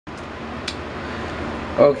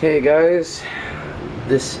Okay guys,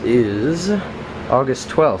 this is August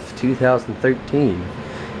 12th, 2013,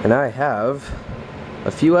 and I have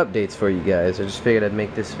a few updates for you guys. I just figured I'd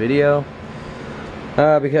make this video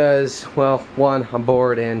because, well, one, I'm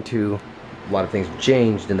bored, and two, a lot of things have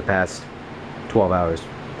changed in the past 12 hours.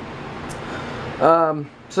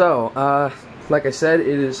 Like I said, it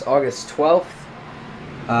is August 12th.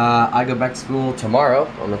 I go back to school tomorrow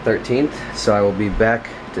on the 13th, so I will be back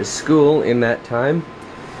to school in that time.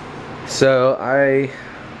 So I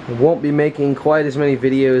won't be making quite as many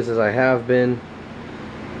videos as I have been,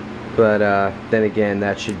 but then again,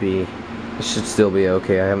 it should still be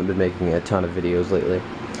okay. I haven't been making a ton of videos lately.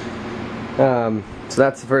 So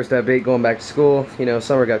that's the first update, going back to school. You know,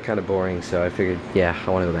 summer got kind of boring, so I figured, yeah, I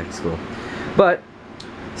want to go back to school. But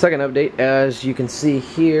second update, as you can see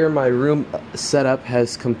here, my room setup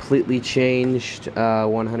has completely changed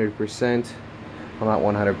 100%. Well,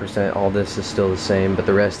 not 100%, all this is still the same, but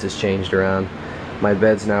the rest has changed around. My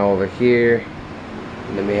bed's now over here,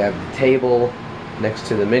 and then we have the table next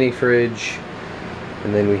to the mini fridge,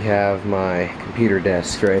 and then we have my computer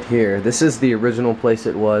desk right here. This is the original place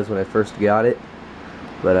it was when I first got it,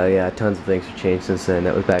 but yeah, tons of things have changed since then.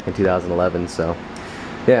 That was back in 2011, so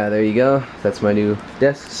yeah, there you go. That's my new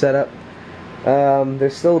desk setup.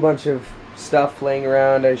 There's still a bunch of stuff laying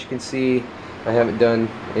around, as you can see. I haven't done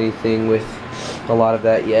anything with a lot of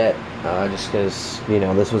that yet, just because, you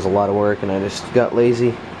know, this was a lot of work and I just got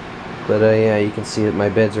lazy. But yeah, you can see that my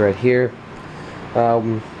bed's right here.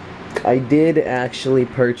 I did actually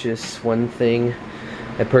purchase one thing.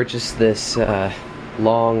 I purchased this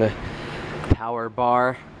long power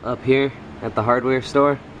bar up here at the hardware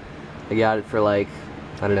store. I got it for like,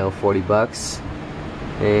 I don't know, 40 bucks.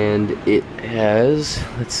 And it has,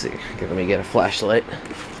 let's see, okay, let me get a flashlight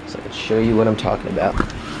so I can show you what I'm talking about.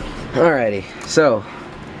 Alrighty, so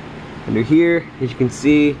under here, as you can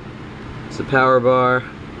see, it's a power bar.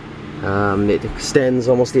 It extends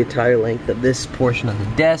almost the entire length of this portion of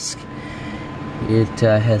the desk. It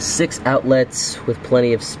has 6 outlets with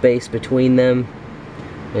plenty of space between them,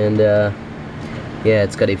 and yeah,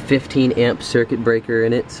 it's got a 15 amp circuit breaker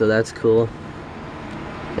in it, so that's cool.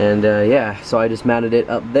 And yeah, so I just mounted it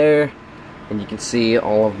up there, and you can see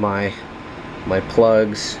all of my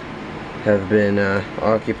plugs have been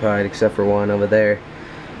occupied except for one over there.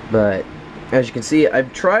 But as you can see,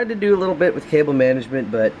 I've tried to do a little bit with cable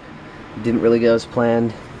management, but it didn't really go as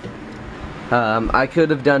planned. I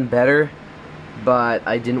could have done better, but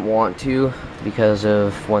I didn't want to because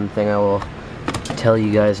of one thing I will tell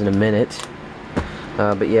you guys in a minute.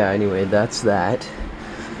 But yeah, anyway, that's that.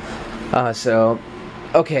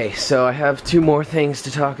 Okay, so I have 2 more things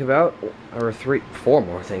to talk about, or 4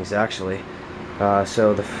 more things actually.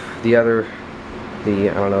 So I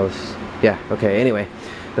don't know, yeah, okay, anyway,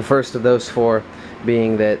 the first of those 4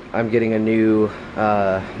 being that I'm getting a new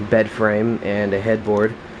bed frame and a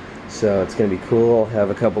headboard, so it's gonna be cool. I'll have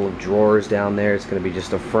a couple of drawers down there. It's gonna be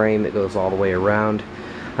just a frame that goes all the way around.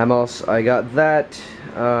 I got that.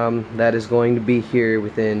 That is going to be here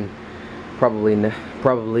within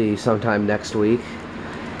probably sometime next week.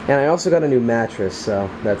 And I also got a new mattress, so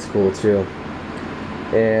that's cool too.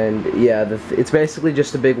 And yeah, it's basically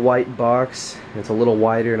just a big white box. It's a little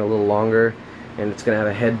wider and a little longer, and it's gonna have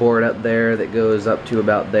a headboard up there that goes up to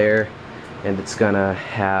about there, and it's gonna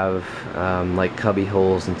have like cubby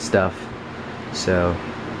holes and stuff. So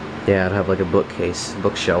yeah, it'll have like a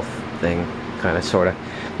bookshelf thing, kind of, sort of.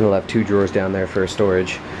 It'll have 2 drawers down there for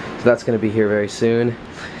storage. So that's gonna be here very soon.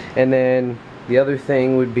 And then the other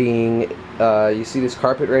thing would be, you see this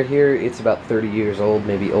carpet right here? It's about 30 years old,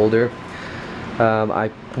 maybe older.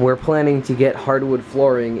 We're planning to get hardwood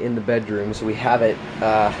flooring in the bedroom, so we have it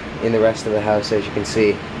in the rest of the house, as you can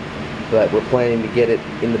see. But we're planning to get it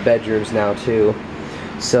in the bedrooms now too.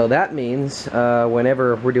 So that means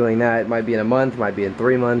whenever we're doing that, it might be in a month, might be in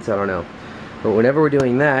 3 months, I don't know. But whenever we're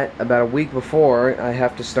doing that, about a week before, I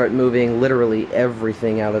have to start moving literally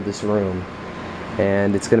everything out of this room.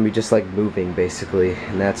 And it's going to be just like moving, basically,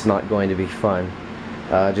 and that's not going to be fun.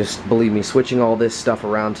 Just believe me, switching all this stuff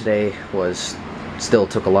around today still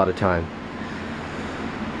took a lot of time.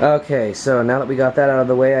 Okay, so now that we got that out of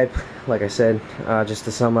the way, like I said, just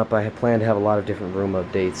to sum up, I plan to have a lot of different room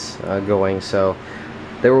updates going, so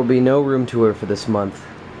there will be no room tour for this month.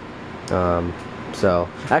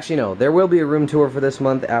 Actually no, there will be a room tour for this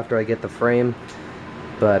month after I get the frame,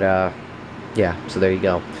 but yeah, so there you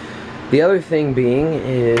go. The other thing being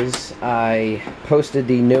is I posted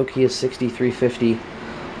the Nokia 6350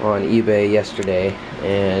 on eBay yesterday,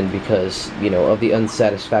 and because, you know, of the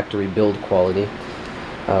unsatisfactory build quality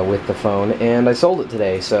with the phone, and I sold it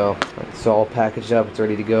today, so it's all packaged up, it's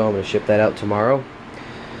ready to go. I'm going to ship that out tomorrow.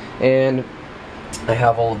 And I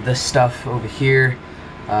have all of this stuff over here.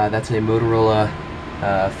 That's a Motorola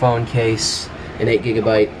phone case, an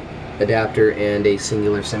 8GB adapter, and a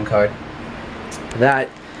singular SIM card. That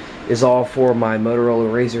is all for my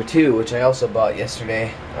Motorola Razr 2, which I also bought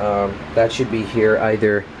yesterday. That should be here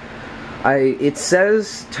either. It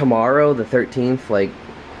says tomorrow, the 13th. Like,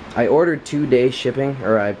 I ordered 2-day shipping,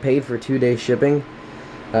 or I paid for 2-day shipping.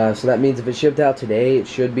 So that means if it shipped out today, it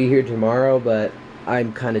should be here tomorrow, but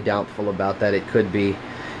I'm kind of doubtful about that. It could be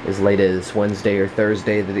as late as Wednesday or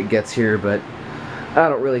Thursday that it gets here, but I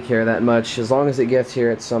don't really care that much. As long as it gets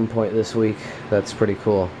here at some point this week, that's pretty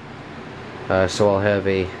cool. So I'll have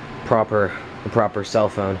a proper cell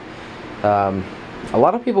phone. A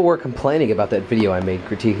lot of people were complaining about that video I made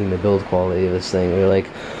critiquing the build quality of this thing. They're like,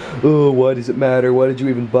 oh, why does it matter? Why did you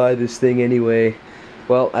even buy this thing anyway?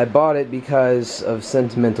 Well, I bought it because of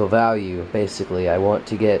sentimental value, basically. I want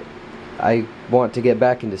to get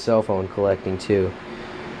back into cell phone collecting too.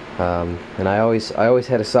 And I always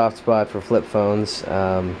had a soft spot for flip phones.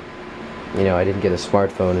 You know, I didn't get a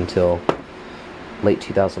smartphone until late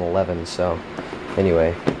 2011, so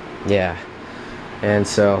anyway, yeah. And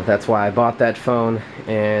so that's why I bought that phone,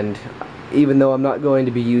 and even though I'm not going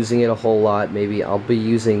to be using it a whole lot, maybe I'll be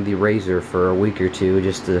using the Razr for a week or two,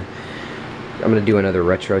 just to, I'm going to do another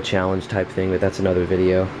retro challenge type thing, but that's another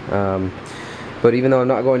video. But even though I'm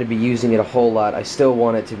not going to be using it a whole lot, I still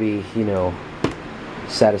want it to be, you know,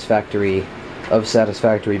 satisfactory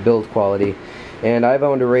build quality. And I've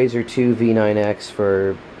owned a Razr 2 V9X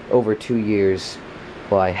for over 2 years.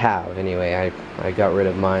 Well, I have anyway. I got rid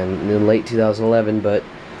of mine in late 2011, but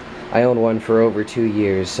I owned one for over 2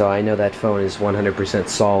 years, so I know that phone is 100%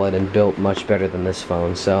 solid and built much better than this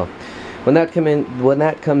phone. So when that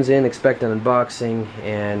comes in, expect an unboxing,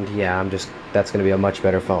 and yeah, that's going to be a much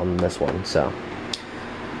better phone than this one. So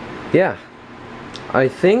yeah, I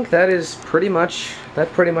think that pretty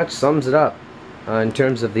much sums it up in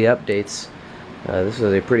terms of the updates. This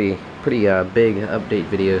was a pretty big update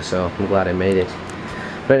video, so I'm glad I made it.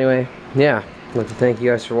 But anyway, yeah, I'd like to thank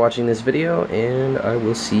you guys for watching this video, and I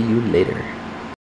will see you later.